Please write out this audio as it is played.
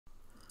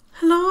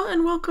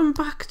and welcome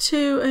back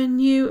to a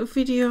new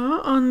video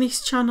on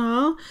this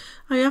channel.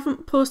 I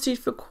haven't posted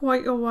for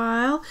quite a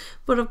while,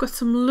 but I've got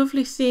some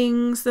lovely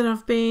things that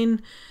I've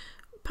been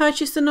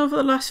purchasing over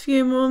the last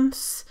few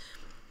months.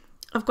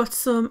 I've got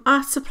some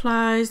art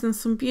supplies and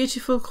some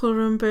beautiful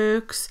colouring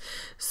books.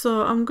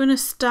 So I'm going to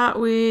start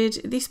with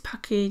this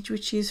package,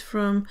 which is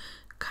from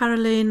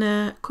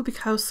Karolina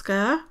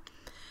Kubikowska.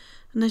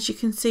 And as you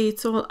can see,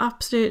 it's all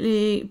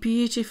absolutely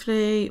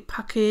beautifully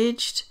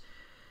packaged.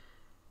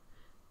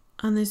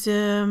 And there's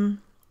a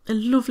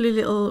lovely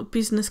little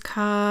business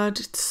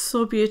card. It's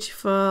so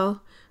beautiful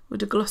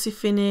with a glossy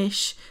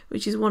finish,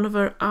 which is one of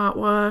her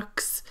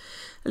artworks.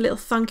 A little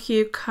thank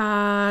you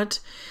card.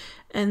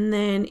 And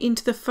then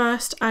into the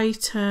first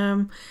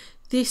item,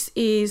 this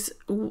is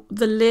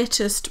the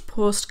latest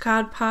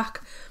postcard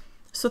pack.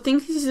 So I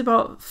think this is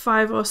about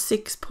 5 or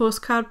 6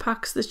 postcard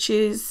packs that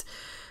she's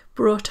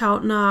brought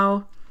out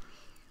now.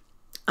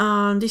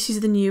 And this is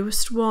the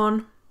newest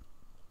one.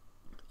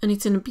 And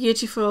it's in a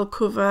beautiful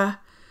cover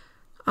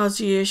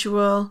as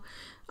usual,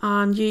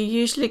 and you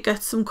usually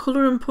get some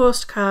colouring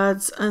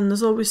postcards and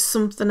there's always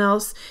something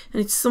else,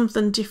 and it's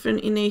something different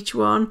in each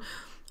one.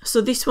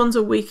 So this one's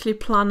a weekly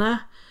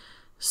planner,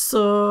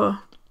 so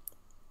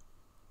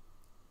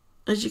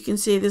as you can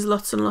see there's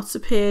lots and lots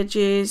of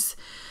pages,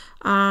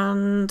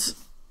 and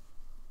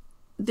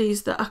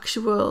these are the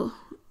actual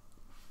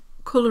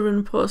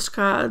colouring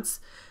postcards.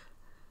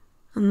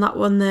 And that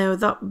one there,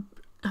 that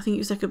I think it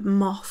was like a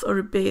moth or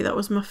a bee, that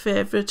was my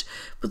favourite,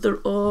 but they're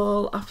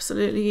all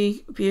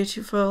absolutely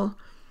beautiful.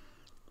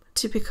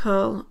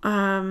 Typical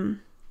Karolina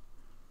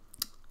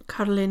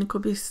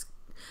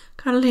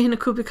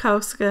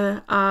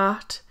Kubikowska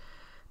art,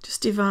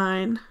 just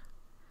divine.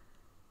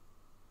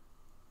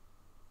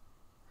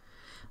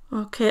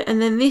 Okay,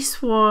 and then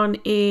this one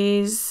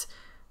is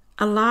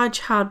a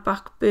large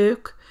hardback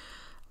book,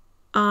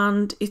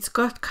 and it's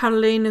got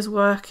Karolina's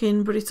work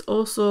in, but it's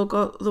also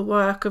got the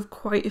work of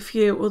quite a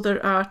few other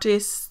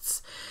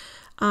artists,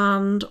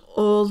 and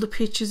all the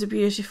pictures are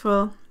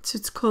beautiful. So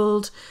it's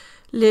called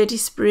Lady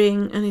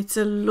Spring, and it's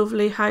a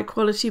lovely high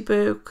quality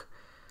book.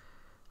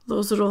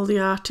 Those are all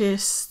the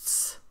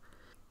artists.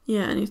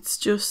 Yeah, and it's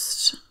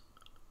just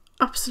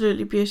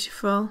absolutely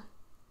beautiful.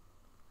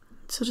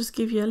 So just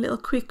give you a little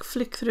quick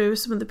flick through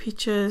some of the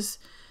pictures.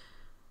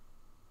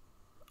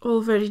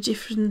 All very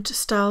different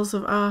styles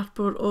of art,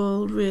 but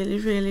all really,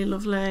 really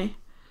lovely.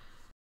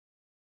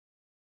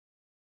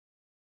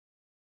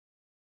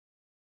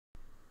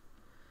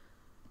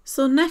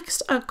 So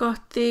next I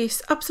got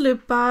this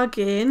absolute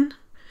bargain.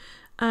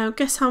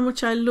 Guess How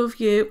Much I Love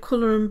You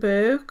colouring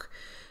book.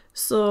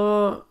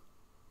 So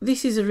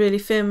this is a really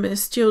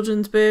famous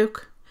children's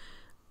book,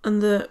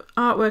 and the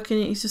artwork in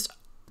it is just,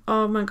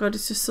 oh my god,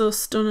 it's just so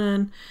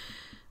stunning.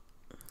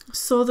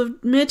 So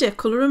they've made a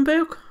colouring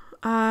book.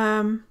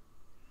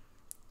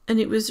 And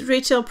it was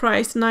retail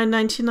price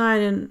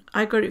 $9.99, and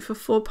I got it for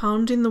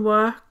 £4 in the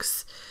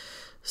works.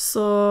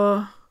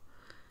 So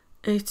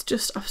it's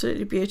just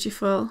absolutely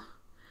beautiful.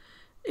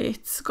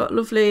 It's got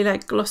lovely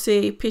like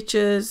glossy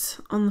pictures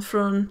on the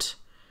front.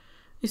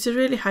 It's a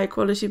really high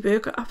quality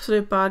book, an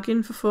absolute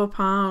bargain for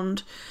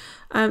 £4.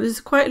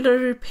 There's quite a lot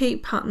of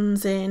repeat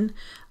patterns in,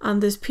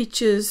 and there's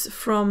pictures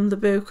from the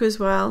book as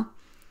well.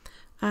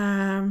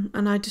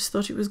 And I just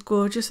thought it was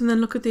gorgeous. And then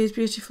look at these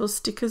beautiful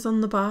stickers on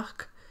the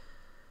back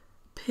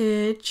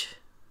page,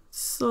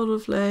 so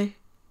lovely.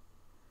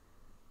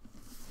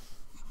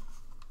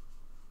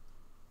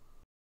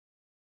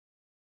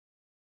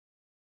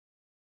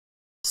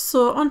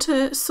 So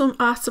onto some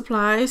art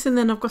supplies, and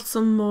then I've got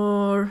some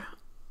more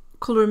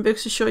colouring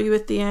books to show you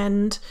at the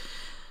end,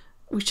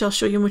 which I'll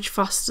show you much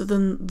faster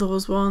than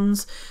those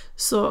ones.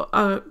 So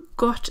I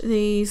got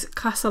these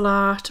Castle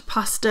Art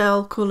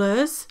pastel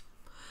colours,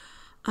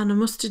 and I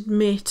must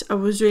admit I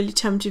was really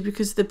tempted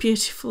because of the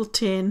beautiful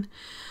tin.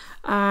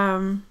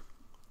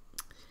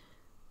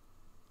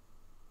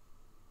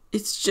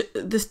 It's just,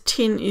 the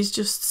tin is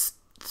just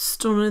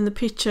stunning. The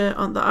picture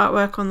on the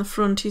artwork on the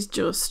front is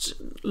just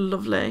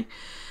lovely.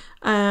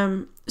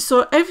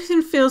 So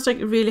everything feels like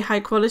really high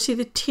quality,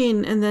 the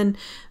tin, and then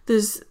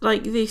there's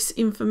like this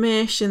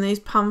information, these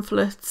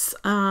pamphlets,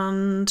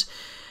 and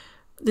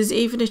there's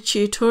even a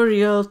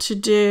tutorial to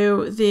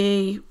do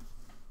the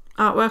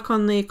artwork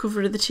on the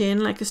cover of the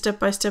tin, like a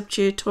step-by-step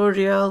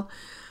tutorial.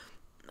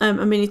 I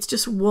mean, it's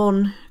just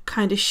one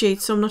kind of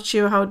sheet, so I'm not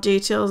sure how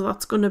detailed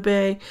that's going to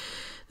be.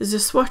 There's a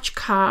swatch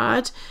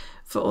card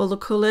for all the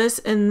colours,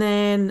 and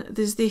then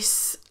there's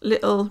this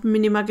little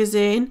mini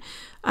magazine.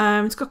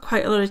 It's got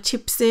quite a lot of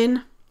tips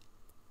in.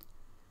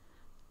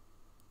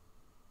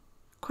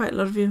 Quite a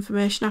lot of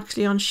information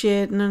actually on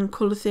shading and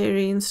colour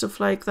theory and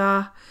stuff like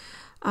that.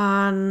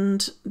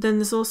 And then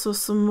there's also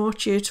some more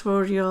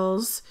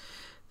tutorials.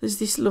 There's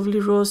this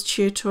lovely rose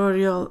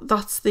tutorial.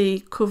 That's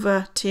the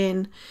cover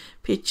tin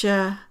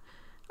picture,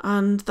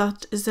 and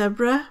that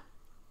zebra.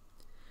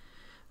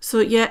 So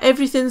yeah,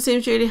 everything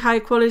seems really high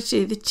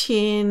quality, the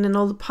tin and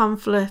all the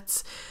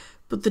pamphlets,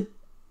 but the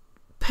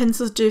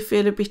pencils do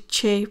feel a bit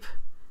cheap.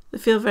 They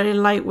feel very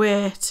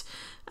lightweight,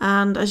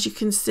 and as you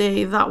can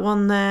see, that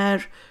one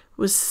there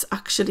was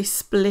actually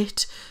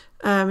split.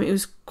 It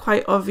was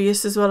quite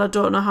obvious as well. I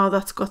don't know how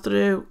that's got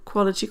through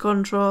quality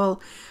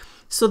control.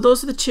 So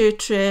those are the 2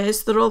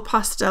 trays. They're all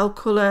pastel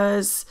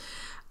colours,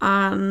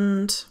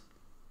 and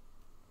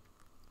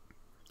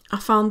I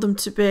found them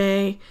to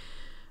be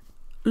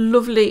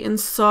lovely and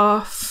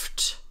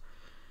soft.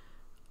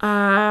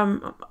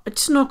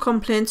 It's no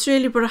complaints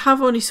really, but I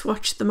have only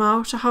swatched them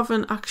out. I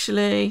haven't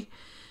actually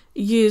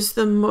used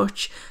them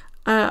much.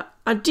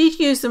 I did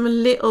use them a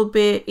little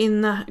bit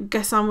in the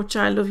Guess How Much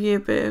I Love You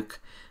book,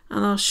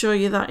 and I'll show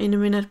you that in a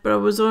minute, but I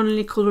was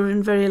only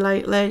colouring very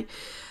lightly.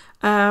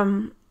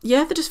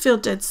 Yeah, they just feel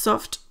dead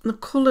soft. The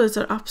colours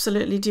are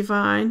absolutely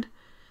divine,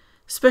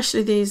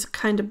 especially these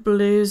kind of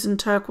blues and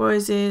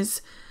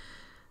turquoises.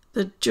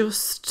 They're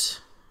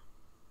just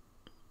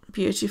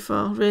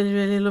beautiful, really,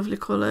 really lovely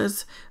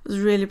colours. I was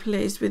really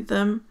pleased with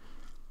them.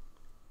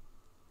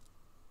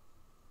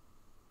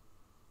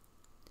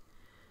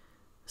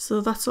 So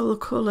that's all the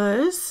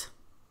colours.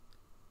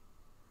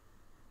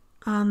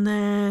 And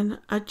then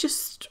I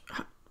just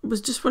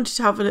wanted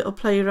to have a little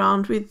play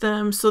around with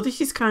them. So this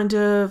is kind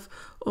of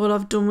all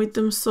I've done with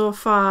them so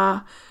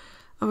far.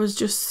 I was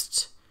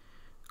just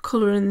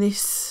colouring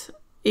this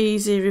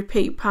easy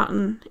repeat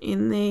pattern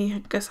in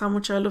the Guess How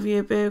Much I Love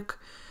You book,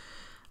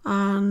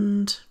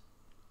 and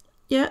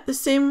yeah, they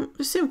seem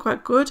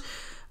quite good.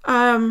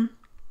 There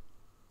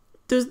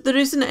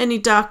isn't any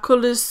dark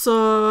colours,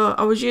 so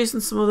I was using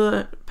some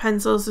other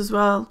pencils as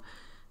well.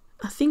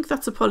 I think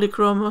that's a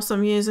Polychromos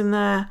I'm using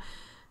there,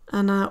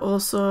 and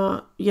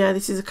also, yeah,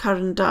 this is a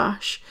Caran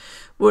d'Ache.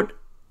 But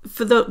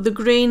for the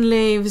green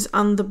leaves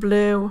and the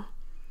blue,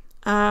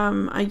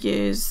 I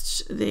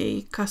used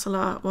the Castle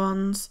Art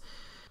ones,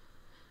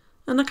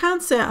 and I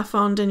can't say I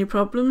found any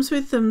problems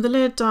with them. They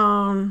laid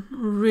down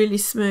really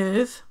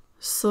smooth.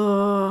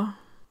 So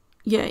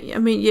yeah, I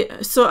mean,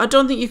 yeah, so I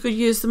don't think you could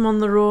use them on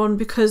their own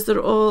because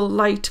they're all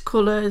light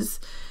colours.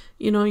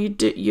 You know,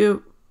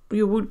 you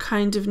would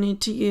kind of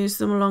need to use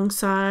them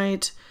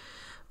alongside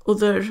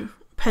other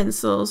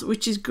pencils,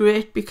 which is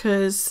great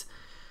because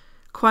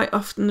quite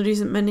often there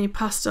isn't many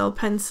pastel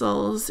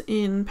pencils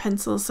in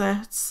pencil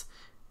sets.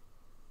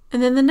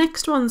 And then the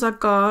next ones I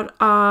got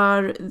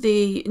are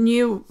the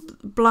new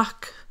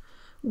Black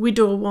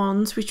Widow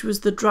ones, which was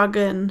the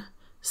Dragon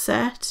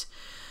set.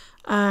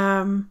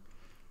 So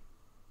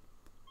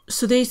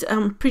these,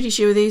 I'm pretty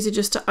sure these are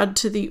just to add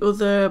to the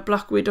other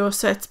Black Widow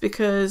sets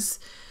because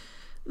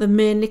they're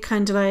mainly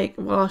kind of like,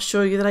 well, I'll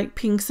show you, they're like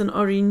pinks and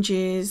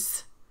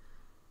oranges.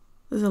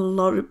 There's a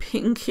lot of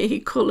pinky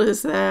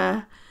colours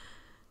there.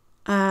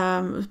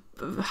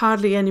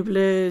 Hardly any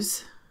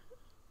blues.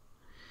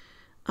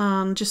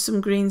 And just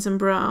some greens and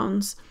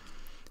browns.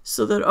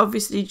 So they're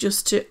obviously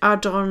just to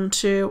add on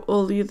to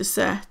all the other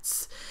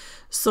sets.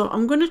 So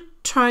I'm going to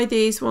try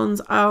these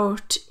ones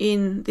out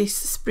in this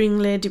Spring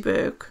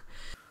Ladybug.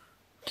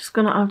 Just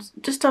gonna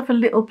have a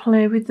little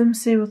play with them,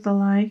 see what they're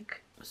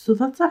like. So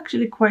that's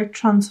actually quite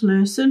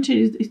translucent.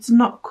 It's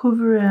not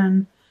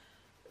covering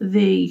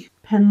the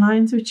pen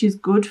lines, which is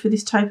good for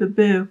this type of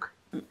book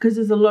because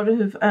there's a lot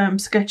of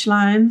sketch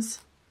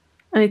lines,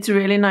 and it's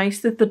really nice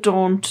that they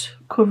don't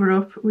cover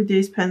up with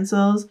these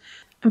pencils.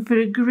 And for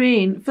a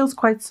green, it feels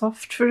quite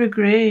soft for a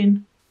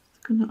green.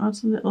 I'm gonna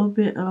add a little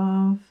bit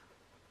of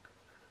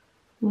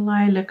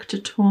lilac to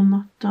tone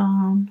that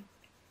down.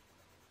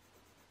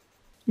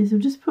 Yes,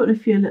 I'm just putting a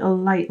few little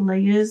light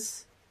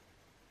layers,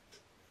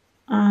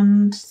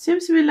 and it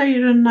seems to be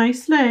layering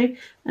nicely,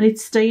 and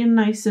it's staying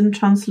nice and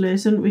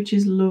translucent, which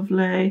is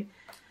lovely.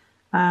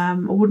 I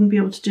wouldn't be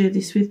able to do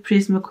this with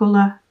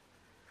Prismacolor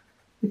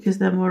because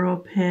they're more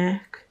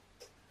opaque.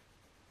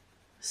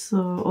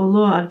 So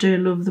although I do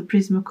love the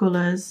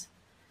Prismacolors,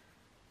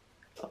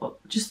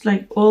 just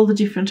like all the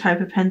different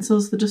type of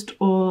pencils, they just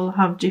all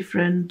have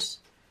different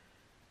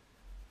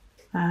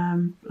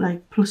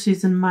like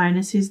pluses and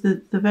minuses.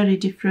 They're very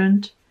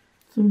different.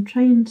 So I'm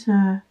trying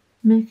to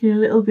make it a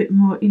little bit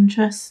more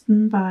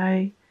interesting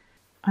by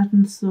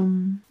adding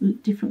some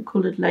different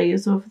coloured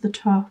layers over the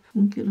top. I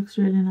think it looks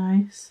really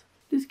nice.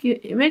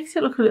 It makes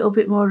it look a little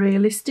bit more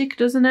realistic,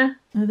 doesn't it?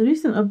 Now, there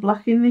isn't a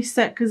black in this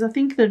set because I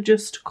think they're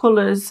just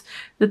colours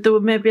that they were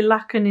maybe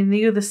lacking in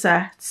the other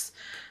sets.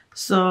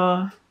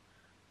 So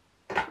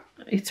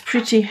it's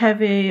pretty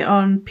heavy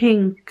on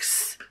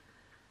pinks.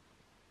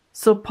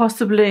 So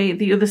possibly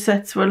the other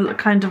sets were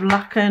kind of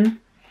lacking.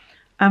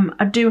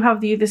 I do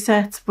have the other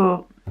sets,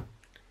 but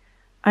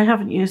I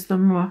haven't used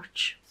them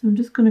much. So I'm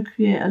just going to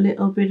create a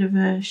little bit of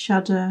a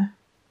shadow.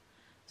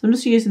 So I'm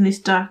just using this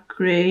dark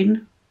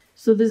green.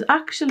 So there's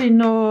actually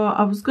no,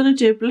 I was going to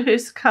do blue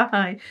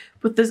sky,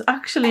 but there's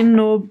actually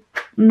no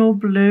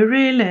blue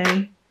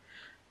really.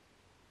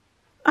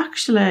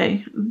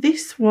 Actually,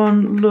 this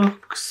one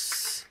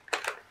looks,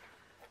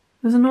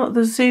 there's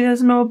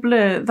no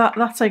blue.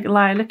 That's like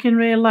lilac in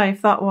real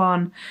life, that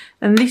one.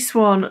 And this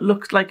one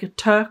looks like a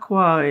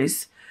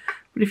turquoise.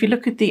 But if you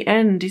look at the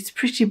end, it's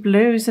pretty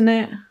blue, isn't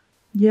it?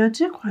 Yeah, I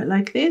do quite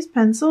like these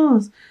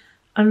pencils.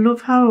 I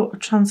love how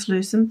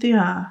translucent they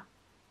are.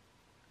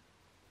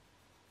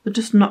 they're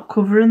just not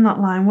covering that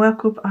line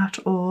work up at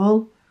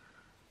all.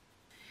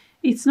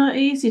 It's not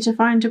easy to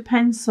find a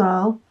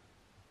pencil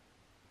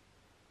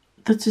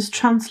that's as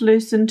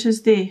translucent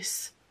as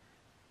this,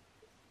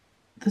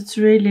 that's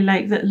really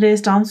like, that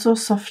lays down so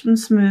soft and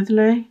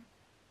smoothly.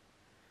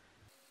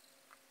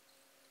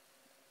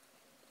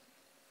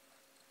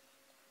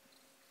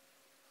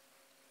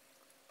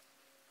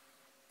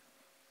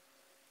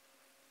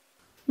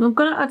 I'm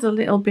going to add a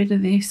little bit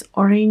of this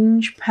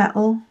orange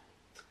petal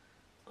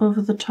over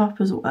the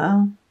top as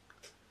well,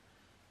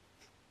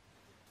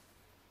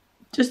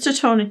 just to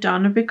tone it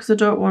down a bit, because I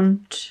don't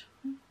want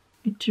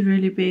it to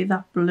really be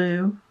that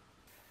blue.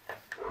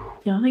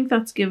 Yeah, I think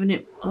that's giving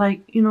it,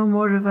 like, you know,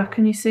 more of a,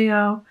 can you see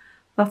how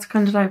that's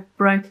kind of like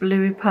bright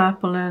bluey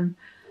purple, and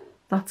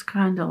that's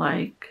kind of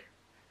like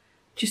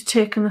just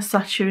taking the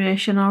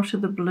saturation out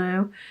of the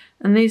blue,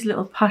 and these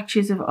little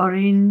patches of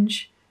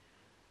orange,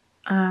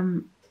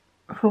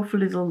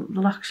 hopefully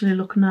they'll actually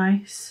look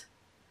nice.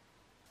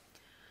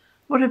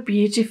 What a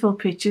beautiful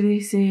picture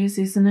this is,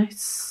 isn't it?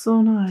 It's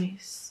so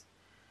nice.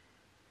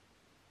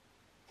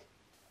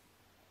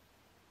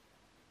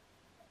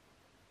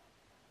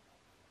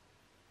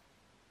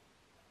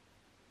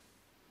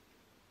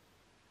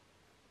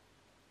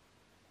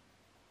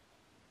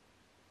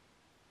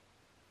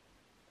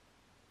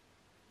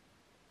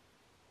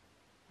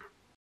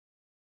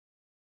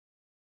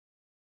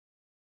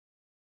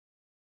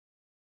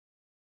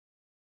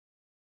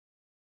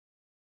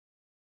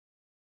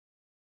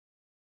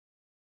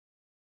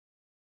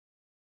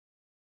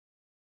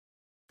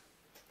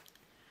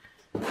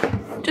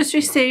 Just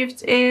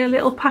received a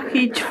little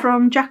package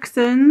from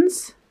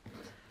Jackson's.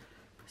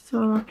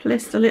 So I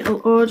placed a little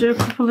order a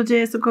couple of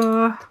days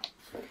ago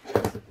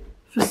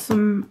for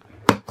some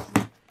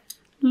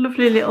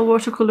lovely little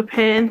watercolour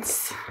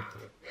paints.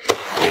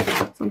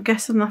 So I'm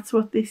guessing that's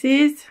what this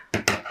is.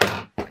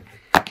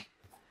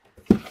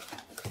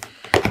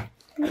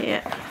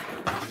 Yeah.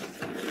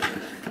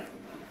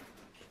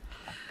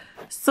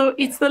 So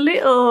it's the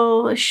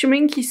little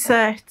Schmincke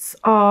set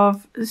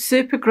of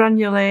super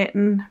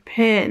granulating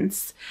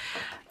paints,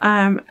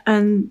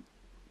 and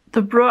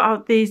they brought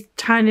out these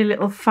tiny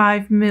little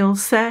 5mm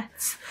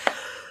sets.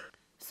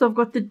 So I've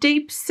got the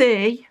Deep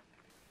Sea,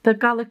 the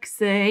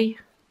Galaxy,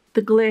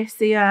 the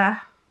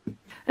Glacier,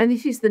 and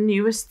this is the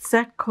newest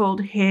set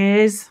called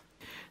Haze.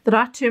 There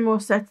are 2 more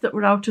sets that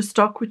were out of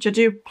stock, which I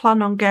do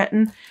plan on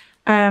getting.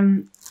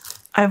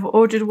 I've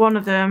ordered one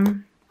of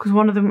them because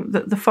one of them,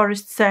 the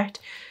Forest set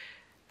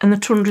and the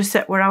Tundra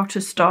set, were out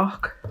of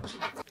stock.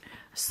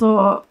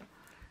 So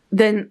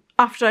then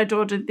after I'd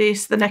ordered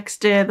this, the next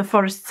day the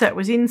Forest set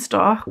was in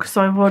stock,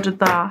 so I've ordered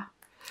that.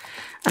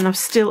 And I'm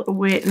still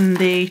awaiting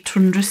the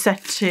Tundra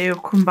set to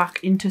come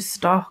back into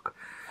stock.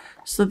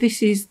 So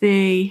this is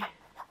these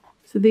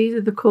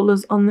are the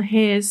colours on the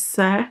Haze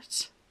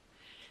set.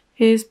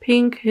 Haze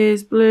pink,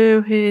 haze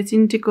blue, haze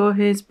indigo,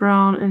 haze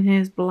brown and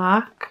haze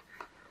black.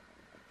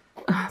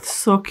 Oh, it's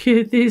so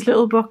cute, these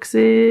little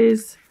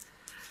boxes.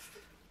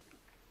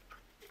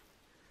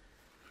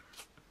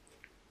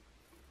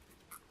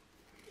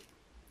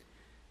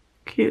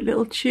 Cute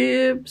little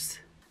tubes.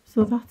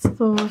 So that's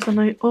those, and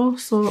I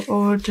also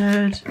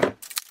ordered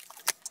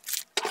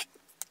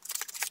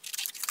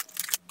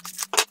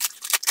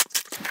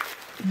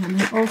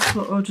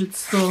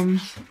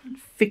some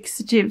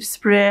fixative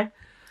spray,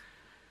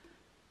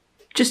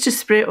 just to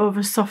spray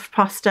over soft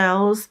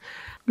pastels,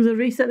 because I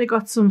recently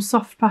got some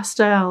soft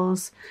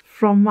pastels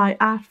from my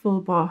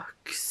Artful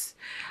box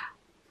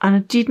and I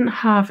didn't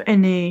have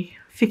any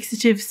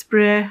fixative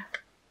spray.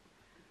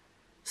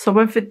 So I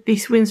went for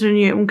this Winsor &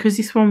 Newton because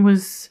this one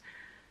was,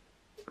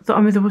 I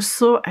mean, they were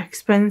so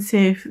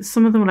expensive.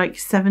 Some of them were like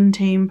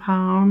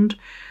 £17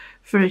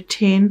 for a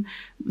tin.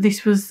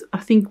 This was, I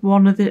think,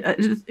 one of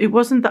the, it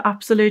wasn't the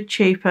absolute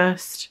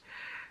cheapest,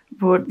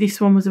 but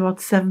this one was about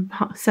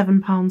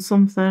 £7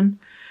 something,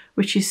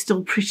 which is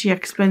still pretty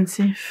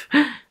expensive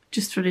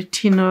just for a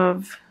tin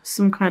of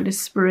some kind of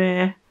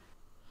spray.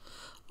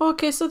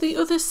 Okay, so the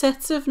other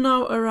sets have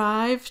now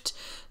arrived.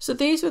 So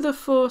these were the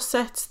 4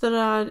 sets that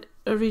I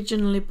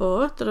originally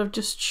bought that I've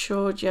just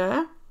showed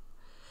you,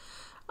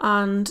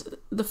 and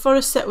the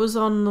Forest set was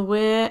on the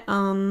way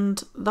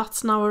and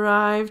that's now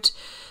arrived.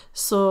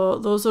 So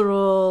those are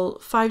all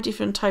 5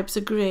 different types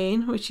of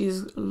green, which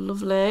is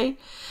lovely.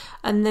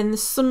 And then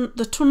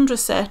the Tundra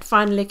set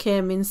finally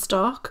came in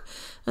stock,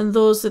 and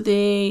those are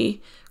the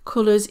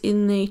colours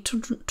in the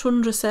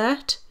Tundra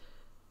set,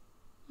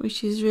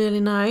 which is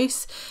really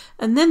nice.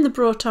 And then they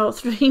brought out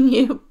 3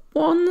 new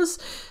ones.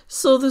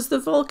 So there's the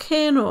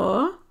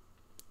Volcano,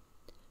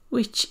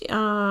 which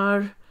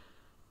are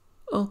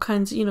all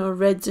kinds of, you know,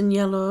 reds and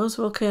yellows,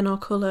 volcano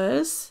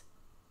colours.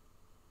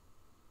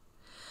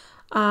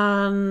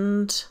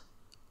 And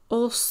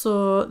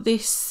also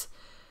this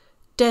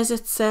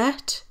Desert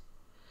set.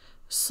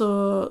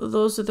 So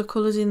those are the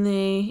colours in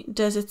the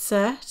Desert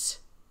set.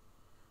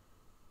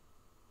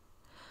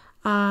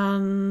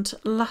 And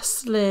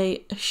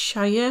lastly, a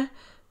Shire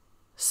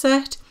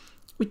set,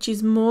 which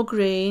is more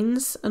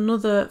greens,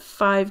 another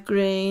 5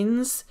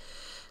 greens.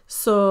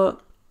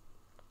 So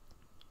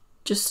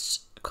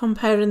just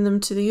comparing them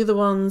to the other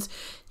ones,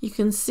 you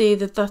can see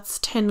that that's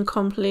 10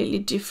 completely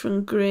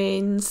different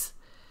grains,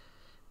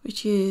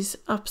 which is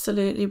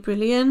absolutely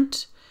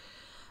brilliant.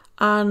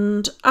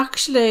 And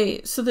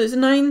actually, so there's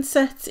 9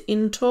 sets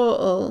in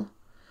total,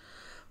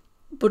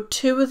 but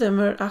 2 of them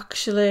are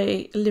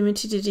actually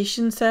limited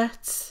edition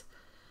sets,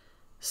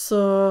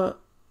 so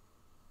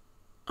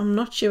I'm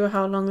not sure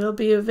how long they'll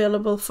be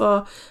available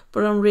for,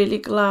 but I'm really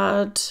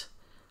glad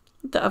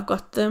that I've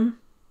got them.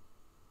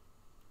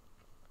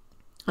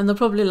 And they'll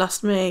probably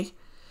last me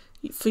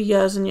for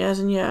years and years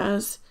and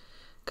years,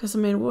 because I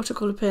mean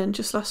watercolour paint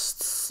just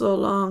lasts so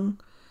long.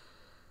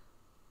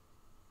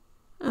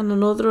 And I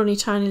know they're only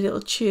tiny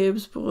little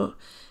tubes, but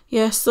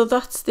yeah, so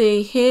that's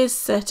the Haze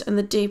set and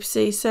the Deep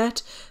Sea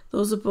set.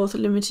 Those are both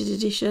limited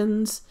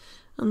editions,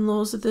 and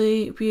those are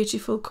the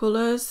beautiful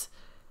colours.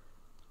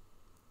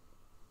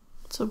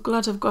 So I'm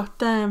glad I've got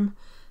them.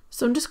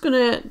 So I'm just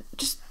gonna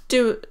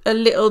do a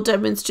little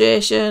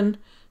demonstration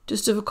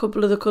just of a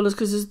couple of the colours,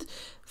 because there's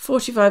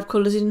 45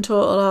 colours in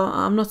total.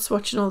 I'm not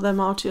swatching all them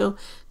out, it'll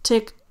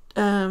take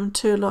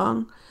too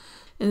long.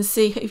 And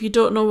see, if you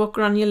don't know what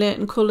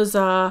granulating colours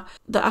are,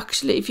 that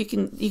actually, if you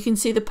can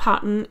see the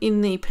pattern in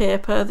the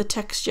paper, the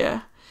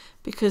texture,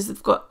 because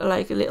they've got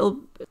like a little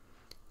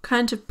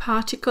kind of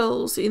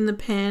particles in the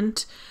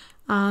paint,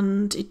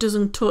 and it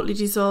doesn't totally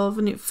dissolve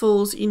and it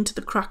falls into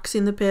the cracks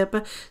in the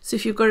paper. So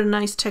if you've got a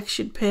nice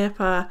textured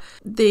paper,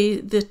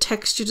 the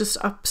texture just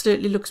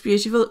absolutely looks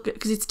beautiful,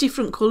 because it's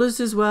different colours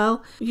as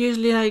well,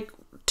 usually like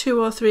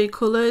 2 or 3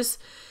 colours.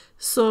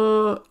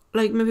 So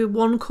like maybe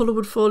one colour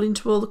would fall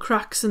into all the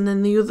cracks and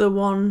then the other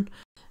one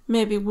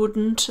maybe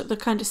wouldn't. They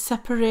kind of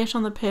separate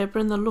on the paper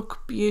and they look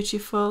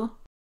beautiful.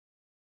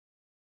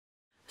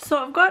 So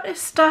I've got a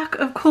stack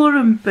of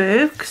colouring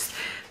books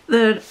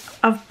that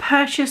I've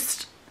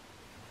purchased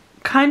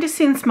kind of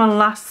since my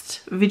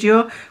last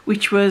video,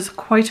 which was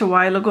quite a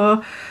while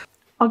ago.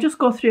 I'll just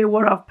go through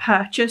what I've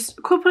purchased.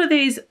 A couple of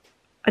these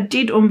I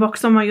did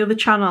unbox on my other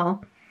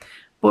channel,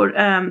 but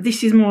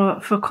this is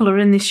more for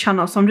colouring this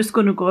channel, so I'm just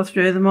going to go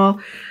through them all.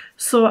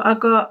 So I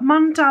got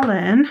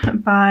Mandalin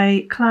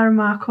by Clara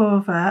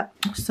Markova,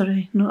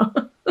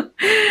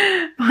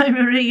 by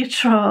Maria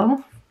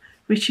Troll,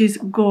 which is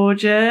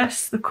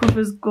gorgeous. The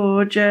cover's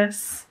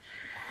gorgeous.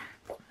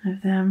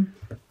 Of them.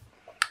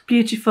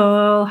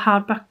 Beautiful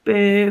hardback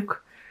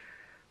book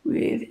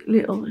with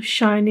little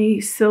shiny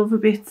silver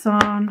bits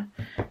on,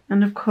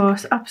 and of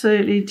course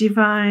absolutely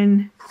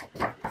divine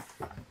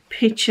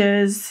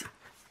pictures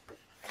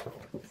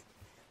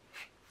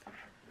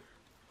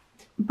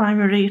by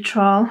Maria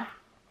Troll.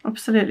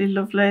 Absolutely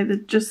lovely, they're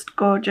just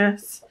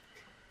gorgeous.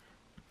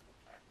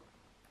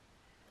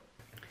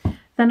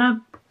 Then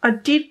I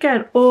did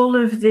get all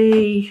of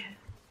the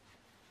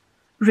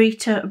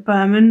Rita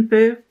Berman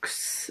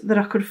books that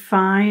I could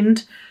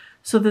find.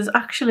 So there's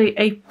actually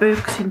 8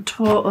 books in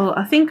total.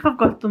 I think I've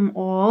got them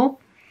all.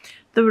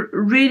 They were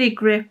really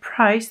great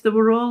price. They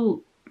were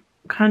all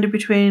kind of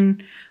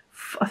between,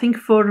 I think,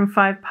 £4 and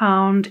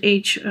 £5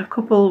 each. A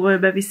couple were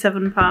maybe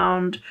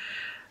 £7.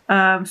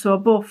 So I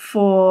bought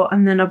 4,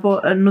 and then I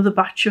bought another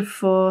batch of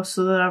 4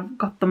 so that I've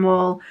got them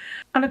all.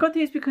 And I got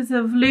these because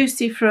of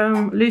Lucy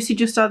from Lucy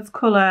Just Adds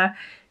Colour.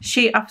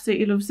 She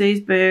absolutely loves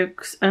these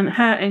books, and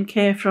her and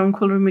Kay from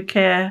Colouring with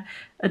Kay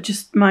are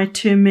just my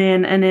 2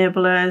 main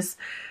enablers.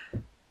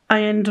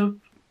 I end up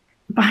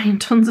buying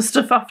tons of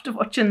stuff after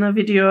watching their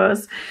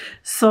videos.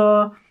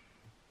 So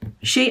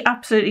she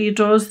absolutely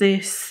adores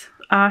this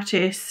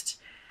artist,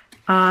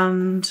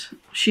 and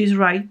she's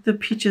right, the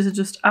pictures are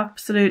just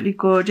absolutely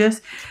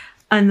gorgeous,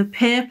 and the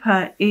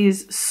paper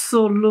is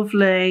so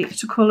lovely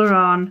to colour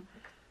on.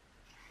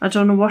 I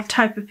don't know what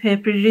type of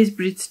paper it is,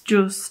 but it's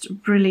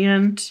just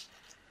brilliant.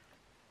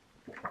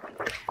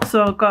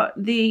 So I've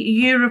got the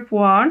Europe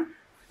one.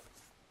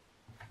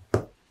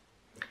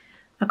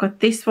 I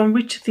got this one,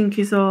 which I think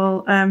is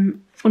all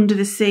under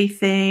the sea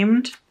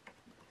themed,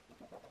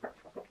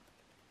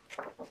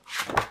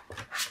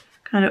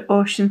 kind of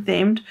ocean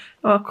themed.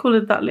 Oh, I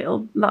coloured that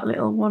little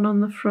one on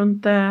the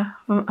front there.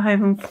 I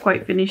haven't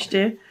quite finished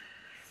it.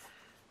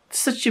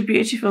 Such a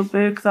beautiful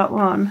book, that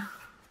one.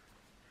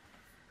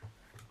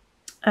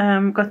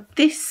 Got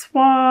this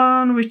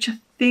one, which I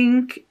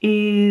think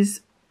is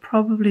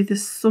probably the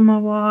summer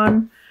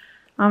one.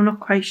 I'm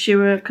not quite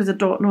sure because I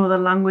don't know the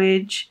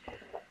language.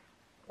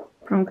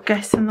 I'm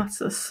guessing that's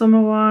the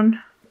summer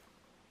one.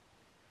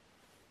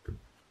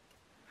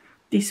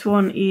 This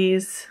one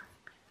is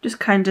just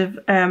kind of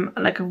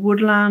like a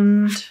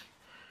woodland.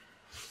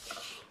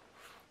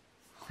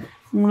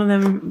 One of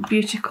them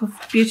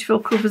beautiful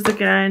covers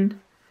again.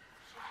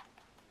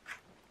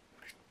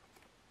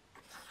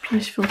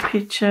 Beautiful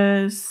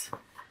pictures.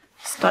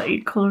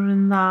 Started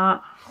colouring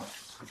that.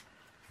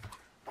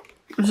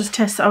 I was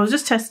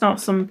just testing out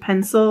some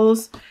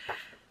pencils.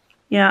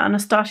 Yeah, and I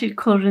started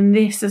colouring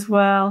this as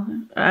well.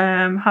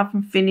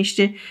 Haven't finished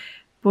it,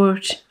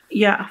 but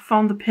yeah, I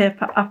found the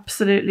paper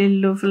absolutely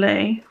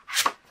lovely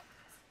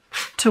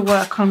to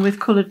work on with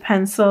coloured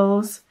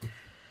pencils.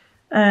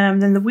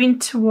 Then the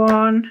winter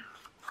one.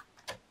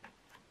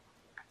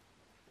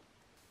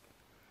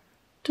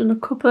 Done a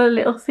couple of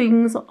little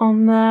things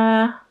on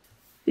there.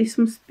 This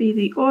must be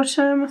the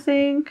autumn, I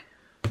think.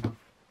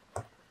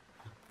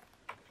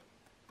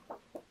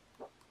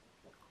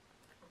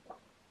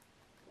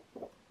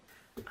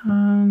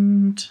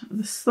 And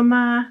the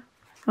summer.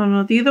 Oh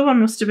no, the other one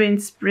must have been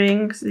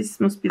spring, because this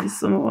must be the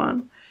summer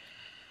one.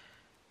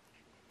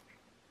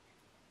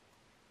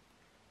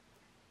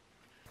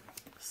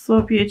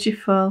 So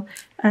beautiful.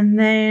 And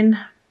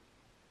then,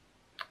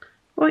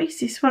 what is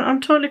this one? I'm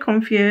totally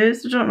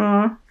confused. I don't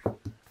know.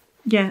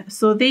 Yeah,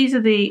 so these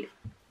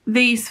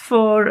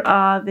four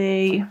are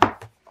the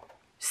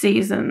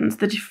seasons,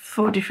 the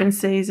 4 different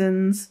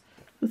seasons.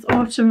 With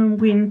autumn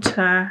and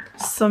winter,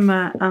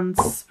 summer and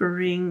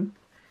spring.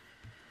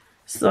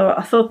 So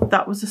I thought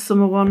that was a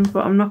summer one,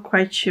 but I'm not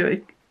quite sure.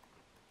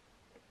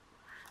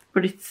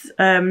 But it's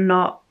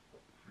not.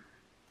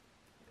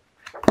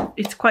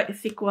 It's quite a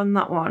thick one,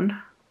 that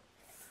one.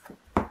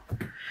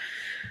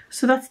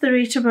 So that's the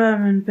Rita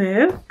Berman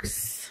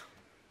books.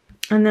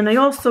 And then I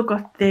also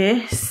got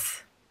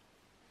this.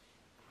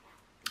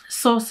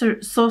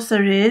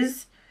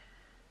 Sorceries.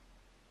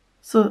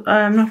 So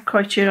I'm not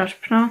quite sure how to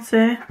pronounce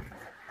it.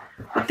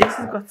 But this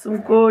has got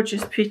some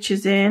gorgeous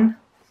pictures in.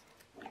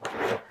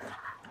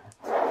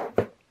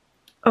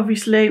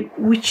 Obviously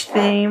witch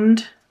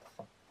themed,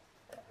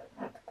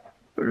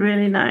 but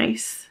really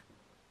nice.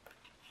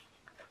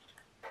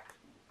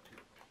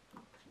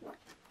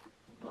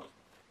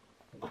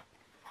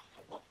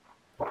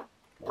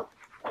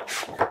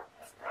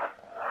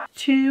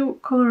 Two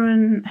Colour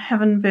in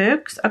Heaven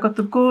books. I got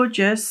the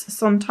gorgeous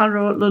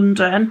Sontaro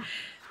London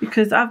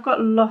because I've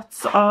got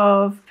lots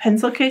of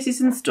pencil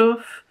cases and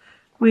stuff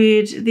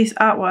with this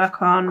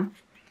artwork on.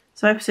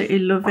 So I absolutely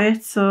love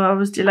it. So I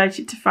was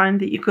delighted to find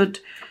that you could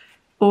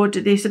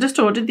order this. I just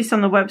ordered this on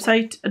the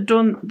website.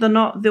 They're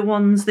not the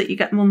ones that you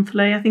get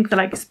monthly. I think they're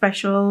like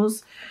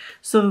specials.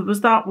 So there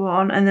was that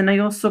one, and then I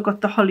also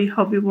got the Holly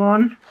Hobbie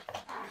one.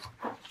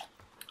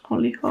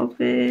 Holly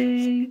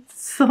Hobbie,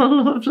 it's so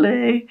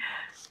lovely.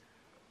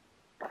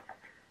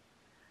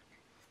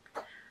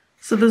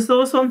 So there's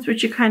those ones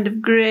which are kind of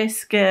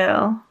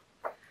grayscale,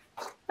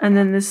 and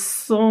then there's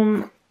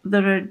some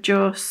that are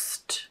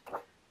just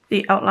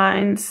the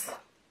outlines,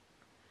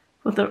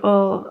 but they're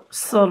all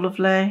so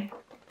lovely.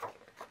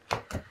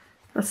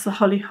 That's the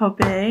Holly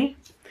Hobbie.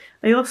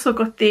 I also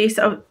got this.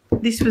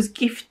 This was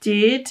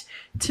gifted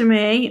to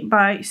me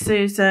by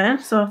Susan,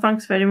 so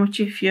thanks very much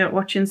if you're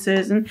watching,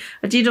 Susan.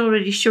 I did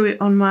already show it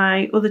on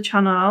my other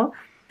channel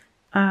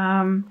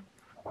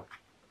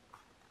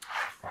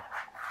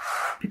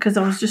because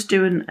I was just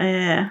doing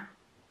a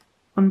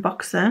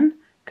unboxing,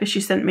 because she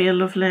sent me a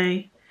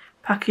lovely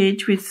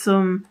package with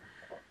a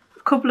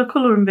couple of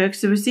colouring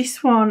books. There was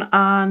this one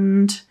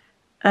and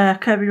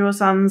Kirby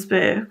Roseanne's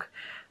book,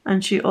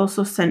 and she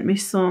also sent me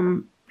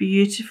some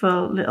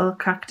beautiful little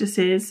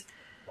cactuses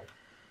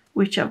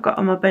which I've got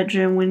on my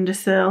bedroom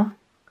windowsill.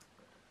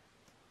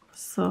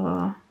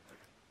 So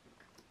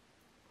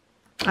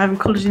I haven't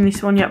coloured in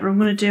this one yet, but I'm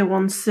going to do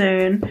one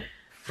soon.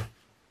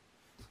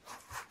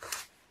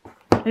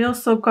 I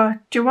also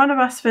got Joanna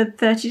Basford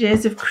 30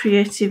 Days of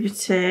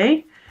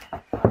Creativity.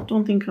 I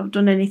don't think I've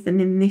done anything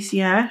in this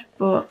yet,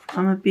 but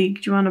I'm a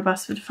big Joanna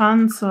Basford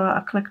fan, so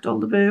I collect all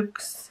the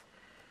books.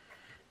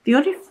 The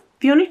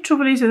only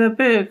trouble is with the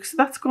books,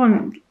 that's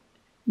gone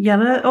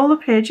yellow. All the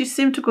pages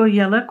seem to go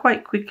yellow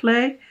quite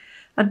quickly.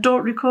 I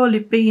don't recall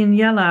it being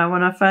yellow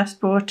when I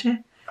first bought it.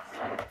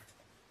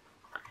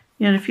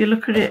 Yeah, if you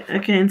look at it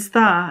against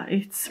that,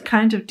 it's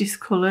kind of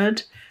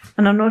discoloured.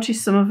 And I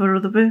noticed some of her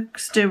other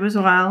books do as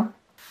well.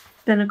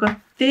 Then I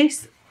got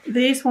these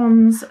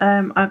ones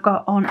I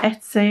got on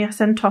Etsy. I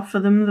sent off for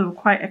them. They were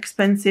quite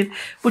expensive.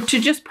 But to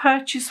just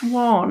purchase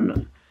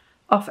one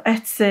off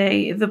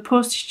Etsy, the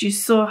postage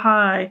is so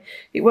high,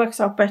 it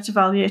works out better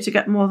value to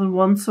get more than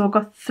one. So I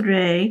got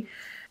 3.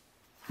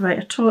 Right,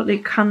 I totally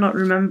cannot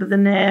remember the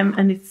name,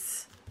 and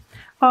it's,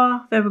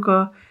 oh, there we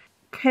go,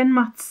 Ken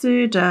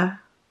Matsuda.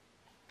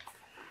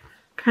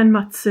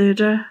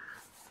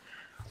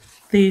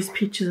 These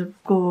pictures are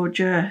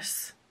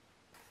gorgeous.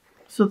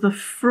 So the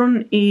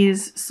front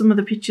is some of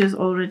the pictures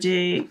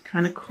already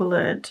kind of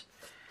coloured.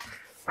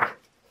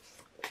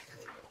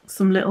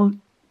 Some little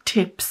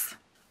tips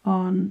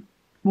on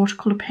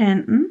watercolour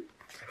painting.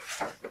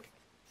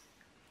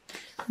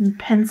 And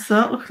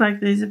pencil. It looks like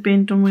those have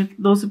been done with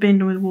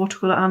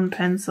watercolour and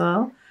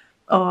pencil.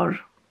 Or,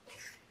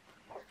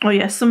 oh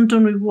yeah, some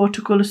done with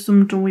watercolour,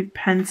 some done with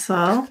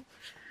pencil.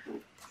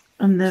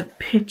 And the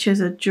pictures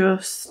are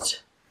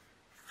just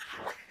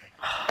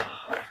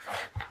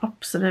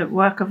absolute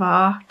work of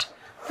art.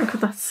 Look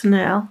at that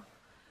snail.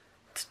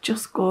 It's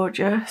just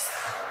gorgeous.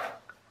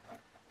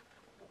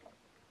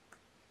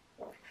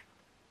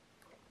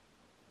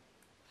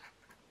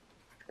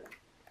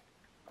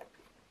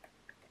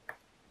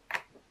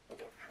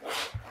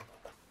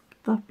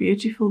 That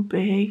beautiful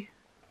bee.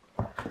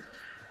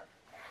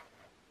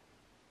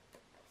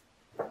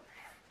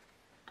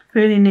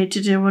 Really need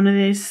to do one of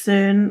these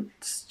soon.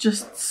 It's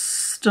just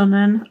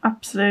stunning,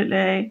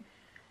 absolutely.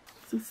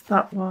 So it's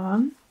that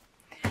one.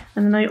 And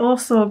And then I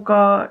also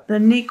got the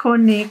Nico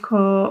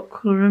Nico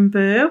colouring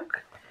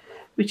book,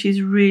 which is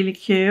really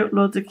cute.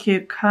 Loads of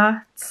cute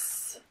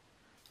cats.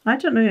 I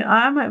don't know,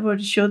 I might have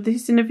already showed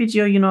this in a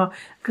video, you know,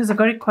 because I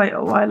got it quite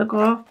a while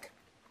ago.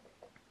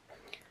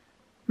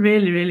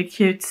 Really, really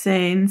cute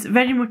scenes.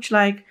 Very much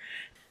like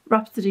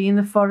Rhapsody in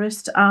the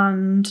Forest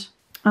and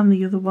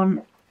the other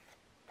one.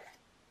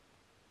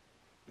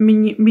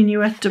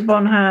 Minuet de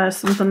Bonheur,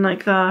 something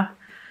like that.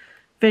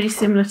 Very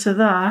similar to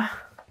that.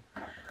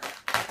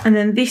 And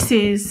then this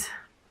is,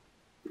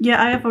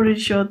 yeah, I have already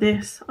showed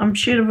this. I'm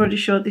sure I've already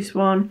showed this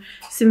one.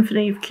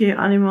 Symphony of Cute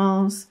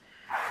Animals.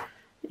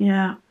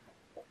 Yeah,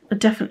 I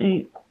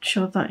definitely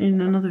showed that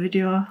in another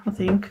video, I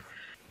think.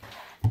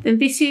 Then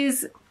this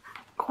is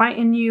quite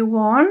a new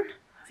one.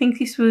 I think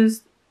this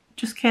was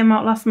just came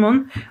out last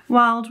month.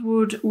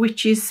 Wildwood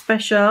Witches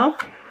Special.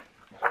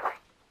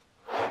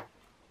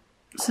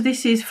 So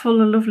this is full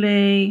of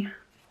lovely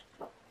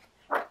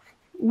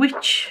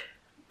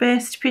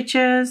witch-based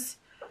pictures.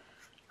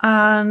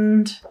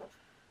 And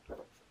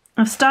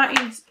I've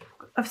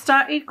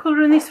started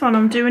colouring this one.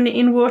 I'm doing it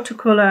in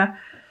watercolour.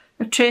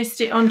 I've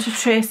traced it onto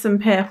tracing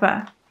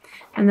paper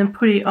and then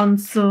put it on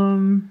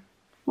some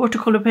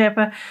watercolour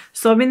paper.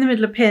 So I'm in the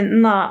middle of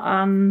painting that,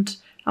 and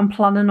I'm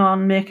planning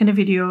on making a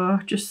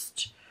video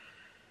just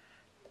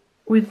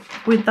with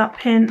that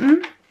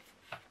painting.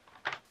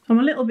 I'm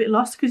a little bit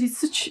lost because it's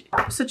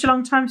such a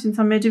long time since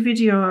I made a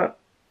video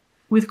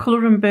with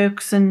colouring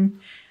books and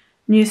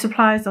new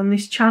supplies on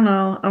this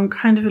channel. I'm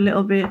kind of a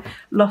little bit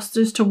lost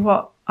as to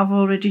what I've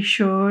already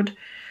showed,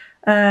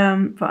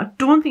 but I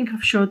don't think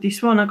I've showed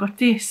this one. I got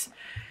this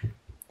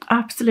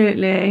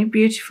absolutely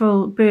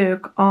beautiful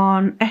book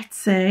on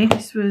Etsy.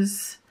 This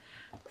was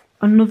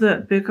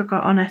another book I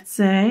got on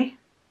Etsy,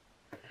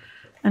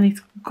 and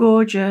it's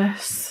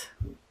gorgeous.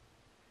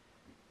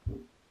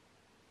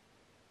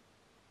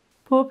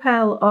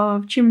 Popel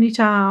of Chimney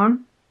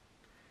Town.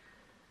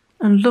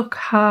 And look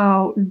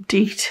how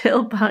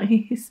detailed that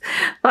is.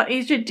 That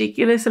is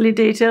ridiculously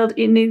detailed.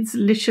 It needs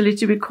literally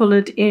to be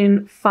coloured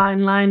in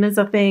fine liners,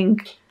 I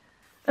think.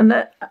 And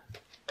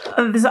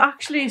there's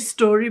actually a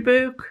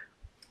storybook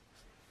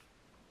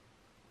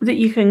that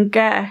you can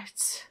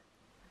get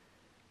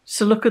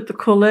to look at the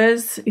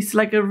colours. It's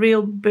like a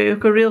real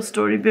book, a real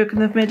storybook,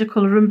 and they've made a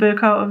colouring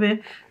book out of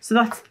it. So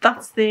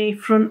that's the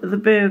front of the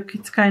book.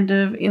 It's kind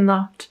of in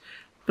that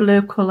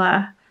blue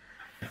colour.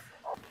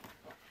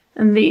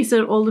 And these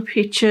are all the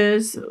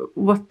pictures,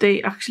 what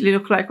they actually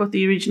look like, what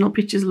the original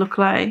pictures look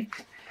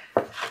like.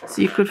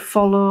 So you could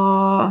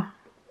follow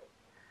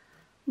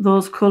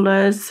those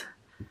colours,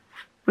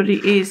 but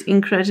it is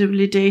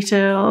incredibly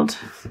detailed.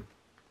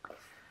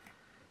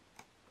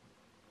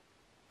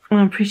 And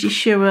I'm pretty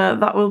sure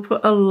that will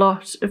put a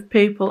lot of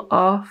people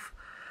off.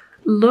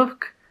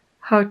 Look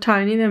how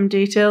tiny them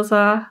details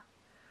are.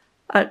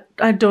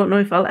 I don't know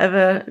if I'll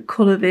ever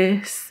colour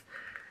this,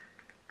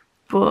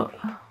 but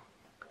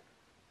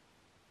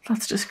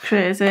that's just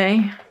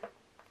crazy.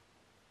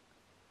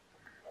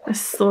 They're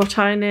so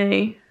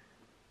tiny.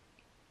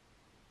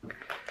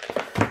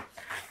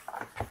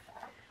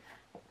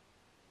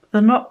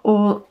 They're not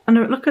all,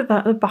 and look at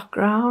that, the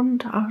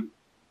background.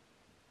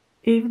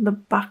 Even the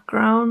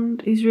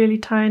background is really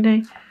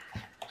tiny.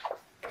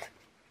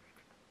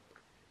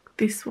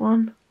 This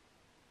one.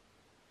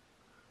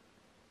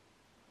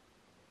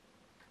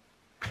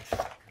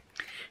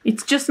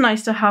 It's just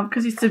nice to have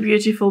because it's a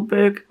beautiful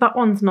book. That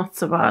one's not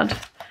so bad.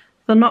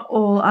 They're not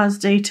all as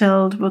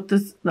detailed, but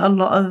there's a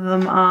lot of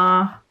them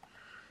are.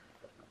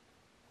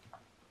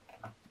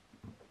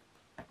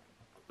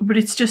 But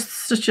it's just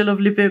such a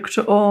lovely book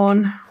to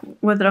own,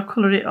 whether I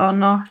colour it or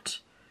not.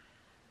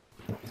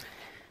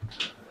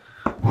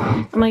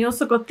 And I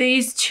also got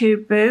these two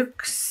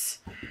books.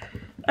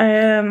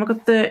 I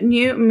got the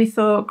New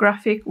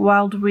Mythographic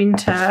Wild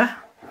Winter,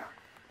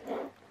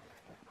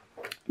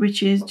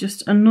 which is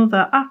just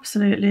another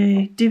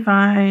absolutely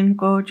divine,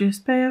 gorgeous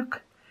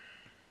book.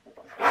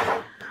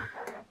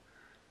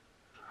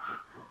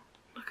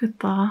 Look at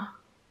that.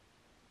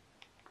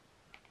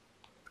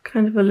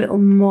 Kind of a little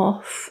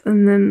moth,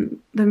 and then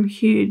them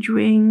huge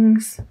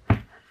wings.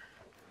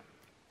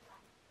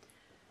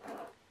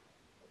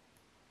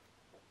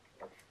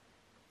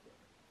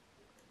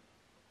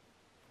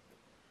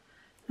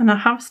 And I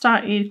have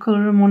started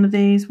colouring one of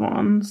these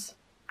ones.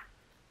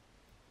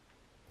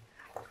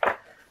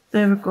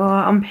 There we go.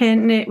 I'm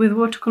painting it with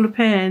watercolour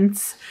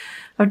paints.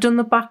 I've done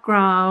the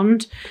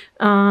background,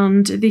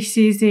 and this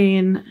is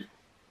in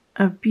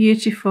a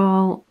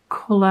beautiful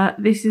colour.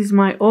 This is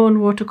my own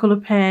watercolour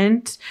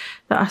paint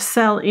that I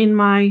sell in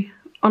my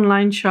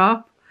online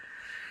shop,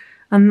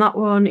 and that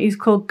one is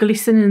called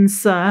Glistening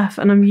Surf,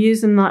 and I'm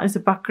using that as a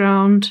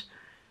background.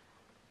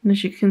 And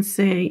as you can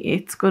see,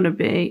 it's going to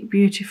be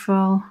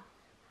beautiful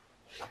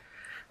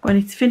when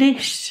it's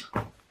finished.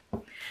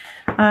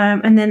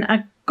 And then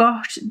I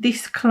got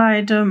this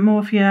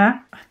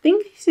Kleidomorphia. I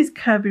think this is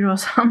Kirby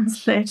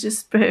Roseanne's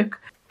latest book.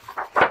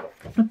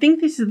 I think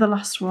this is the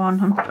last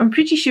one. I'm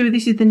pretty sure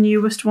this is the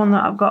newest one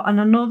that I've got, and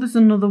I know there's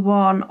another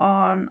one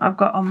I've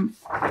got on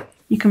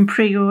You can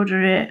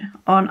pre-order it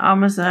on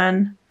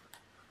Amazon.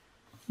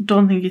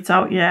 Don't think it's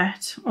out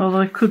yet,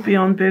 although it could be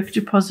on Book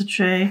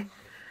Depository.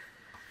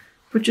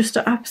 But just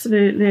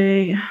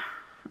absolutely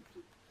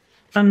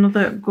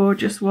another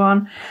gorgeous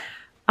one.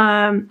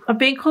 I've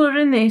been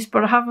colouring this,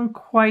 but I haven't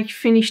quite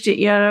finished it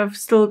yet. I've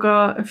still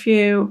got a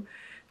few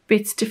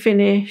bits to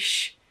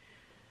finish.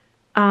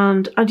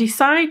 And I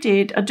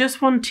decided I just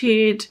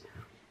wanted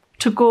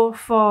to go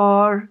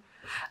for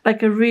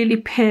like a really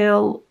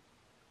pale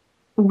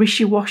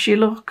wishy-washy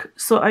look.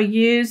 So I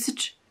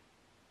used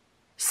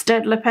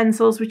Staedtler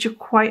pencils, which are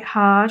quite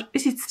hard.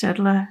 Is it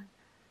Staedtler?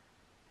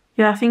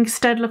 Yeah, I think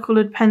Staedtler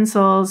coloured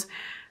pencils.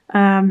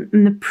 And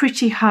they're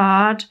pretty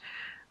hard.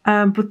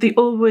 But they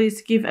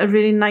always give a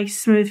really nice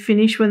smooth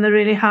finish when they're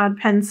really hard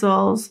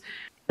pencils.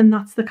 And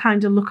that's the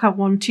kind of look I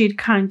wanted,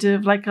 kind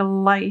of like a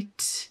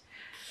light,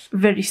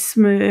 very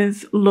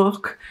smooth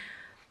look.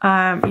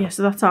 Yeah,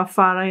 so that's how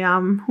far I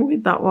am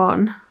with that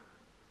one.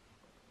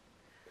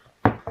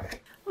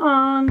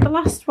 And the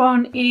last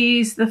one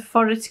is The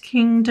Forest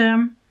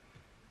Kingdom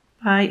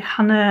by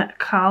Hanna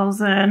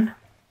Karlzon,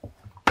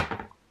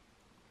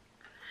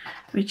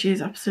 which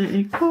is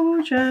absolutely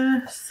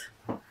gorgeous.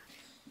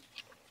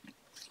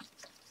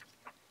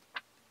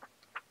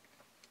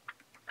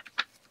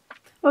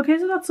 Okay,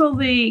 so that's all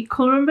the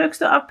colouring books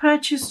that I've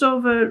purchased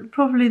over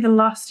probably the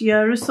last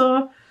year or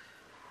so.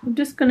 I'm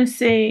just going to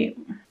say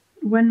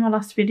when my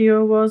last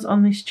video was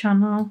on this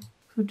channel.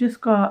 I've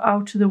just got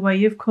out of the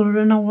way of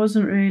colouring.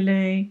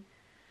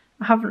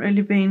 I haven't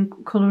really been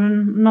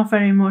colouring, not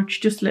very much,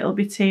 just little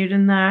bits here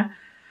and there.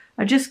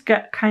 I just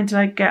get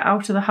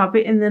out of the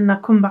habit, and then I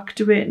come back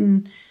to it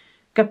and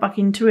get back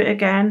into it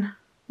again,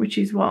 which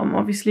is what I'm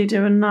obviously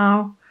doing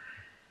now.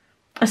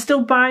 I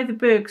still buy the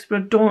books, but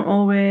I don't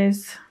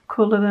always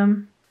colour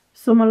them.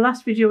 So my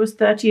last video was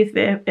 30th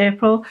of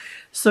April,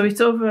 so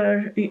it's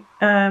over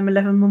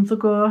 11 months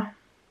ago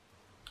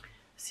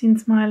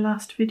since my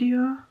last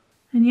video.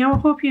 And yeah, I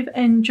hope you've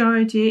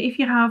enjoyed it. If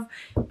you have,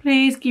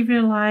 please give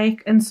it a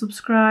like and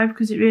subscribe,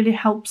 because it really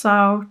helps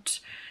out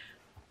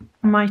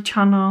my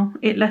channel.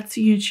 It lets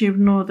YouTube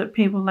know that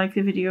people like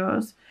the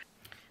videos.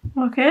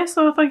 Okay,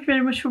 so thank you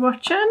very much for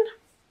watching.